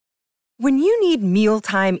When you need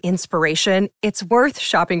mealtime inspiration, it's worth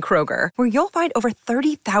shopping Kroger, where you'll find over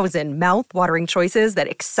 30,000 mouth-watering choices that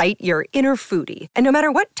excite your inner foodie. And no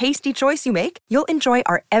matter what tasty choice you make, you'll enjoy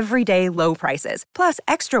our everyday low prices, plus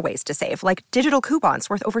extra ways to save, like digital coupons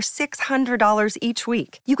worth over $600 each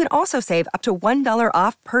week. You can also save up to $1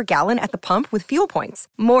 off per gallon at the pump with fuel points.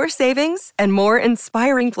 More savings and more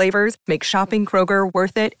inspiring flavors make shopping Kroger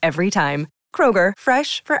worth it every time. Kroger,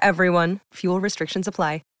 fresh for everyone. Fuel restrictions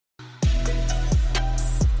apply.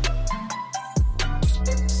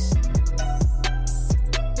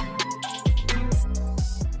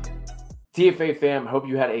 TFA fam, hope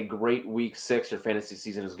you had a great week 6. Your fantasy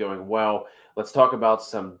season is going well. Let's talk about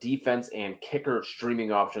some defense and kicker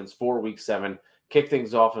streaming options for week 7. Kick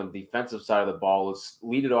things off on the defensive side of the ball. Let's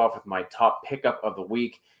lead it off with my top pickup of the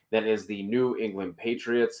week. That is the New England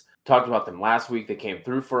Patriots. Talked about them last week. They came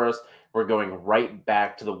through for us. We're going right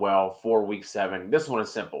back to the well for week 7. This one is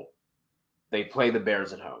simple. They play the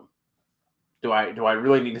Bears at home. Do I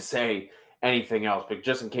really need to say anything else? But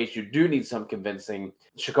just in case you do need some convincing,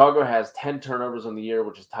 Chicago has 10 turnovers on the year,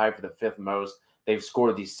 which is tied for the 5th most. They've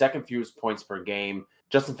scored the 2nd fewest points per game.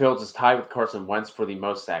 Justin Fields is tied with Carson Wentz for the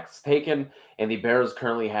most sacks taken, and the Bears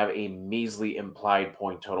currently have a measly implied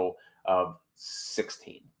point total of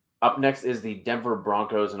 16. Up next is the Denver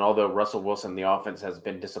Broncos, and although Russell Wilson, the offense, has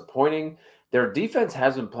been disappointing, their defense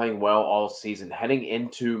has been playing well all season. Heading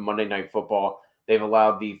into Monday Night Football, they've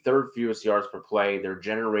allowed the 3rd fewest yards per play. They're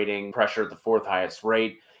generating pressure at the 4th highest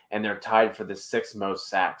rate, and they're tied for the 6th most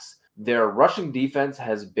sacks. Their rushing defense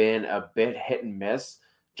has been a bit hit and miss.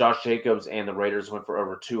 Josh Jacobs and the Raiders went for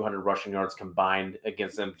over 200 rushing yards combined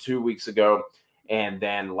against them 2 weeks ago. And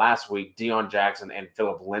then last week, Deion Jackson and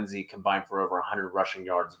Phillip Lindsay combined for over 100 rushing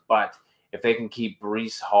yards. But if they can keep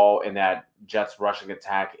Breece Hall and that Jets rushing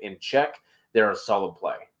attack in check, they're a solid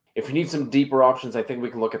play. If you need some deeper options, I think we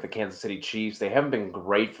can look at the Kansas City Chiefs. They haven't been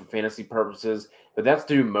great for fantasy purposes, but that's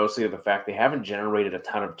due mostly to the fact they haven't generated a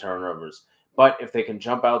ton of turnovers. But if they can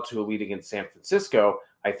jump out to a lead against San Francisco,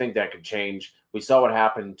 I think that could change. We saw what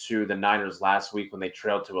happened to the Niners last week when they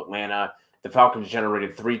trailed to Atlanta. The Falcons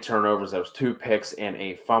generated 3 turnovers. That was 2 picks and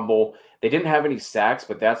a fumble. They didn't have any sacks,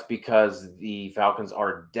 but that's because the Falcons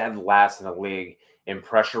are dead last in the league in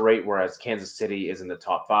pressure rate, whereas Kansas City is in the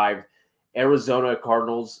top 5. Arizona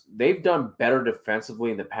Cardinals, they've done better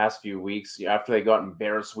defensively in the past few weeks. After they got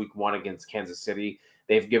embarrassed week 1 against Kansas City,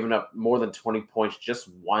 they've given up more than 20 points just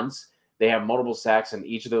once. They have multiple sacks in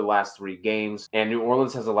each of their last 3 games, and New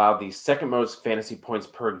Orleans has allowed the 2nd most fantasy points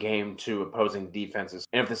per game to opposing defenses.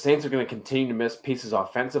 And if the Saints are going to continue to miss pieces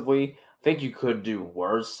offensively, I think you could do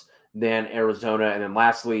worse than Arizona. And then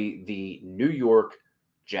lastly, the New York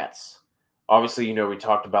Jets. Obviously, we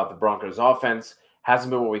talked about the Broncos offense.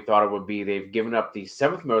 Hasn't been what we thought it would be. They've given up the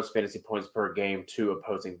 7th most fantasy points per game to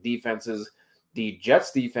opposing defenses. The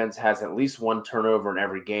Jets defense has at least 1 turnover in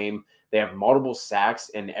every game. They have multiple sacks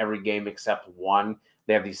in every game except 1.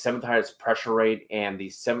 They have the 7th highest pressure rate and the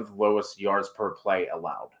 7th lowest yards per play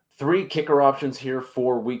allowed. 3 kicker options here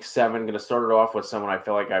for week 7. Going to start it off with someone I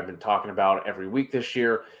feel like I've been talking about every week this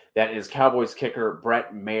year. That is Cowboys kicker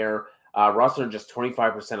Brett Maher. Rostered in just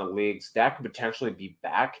 25% of leagues. That could potentially be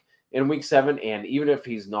back in week 7, and even if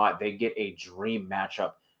he's not, they get a dream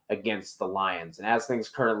matchup against the Lions. And as things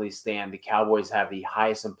currently stand, the Cowboys have the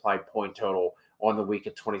highest implied point total on the week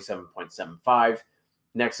at 27.75.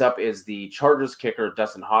 Next up is the Chargers kicker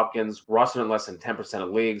Dustin Hopkins, rostered in less than 10%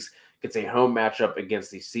 of leagues, gets a home matchup against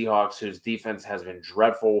the Seahawks, whose defense has been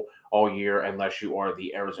dreadful all year unless you are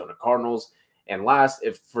the Arizona Cardinals. And last,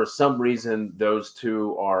 if for some reason those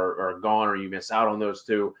two are gone or you miss out on those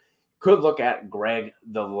two, could look at Greg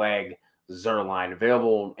the Leg Zuerlein,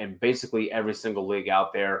 available in basically every single league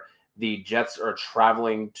out there. The Jets are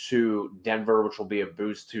traveling to Denver, which will be a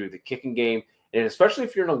boost to the kicking game. And especially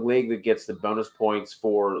if you're in a league that gets the bonus points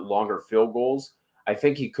for longer field goals, I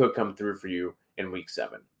think he could come through for you in week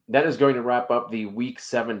 7. That is going to wrap up the week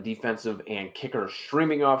 7 defensive and kicker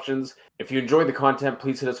streaming options. If you enjoyed the content,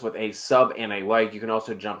 please hit us with a sub and a like. You can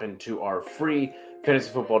also jump into our free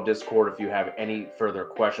Fantasy Football Discord if you have any further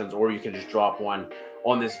questions, or you can just drop one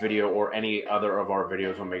on this video or any other of our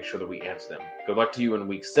videos. We'll make sure that we answer them. Good luck to you in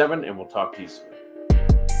week 7, and we'll talk to you soon.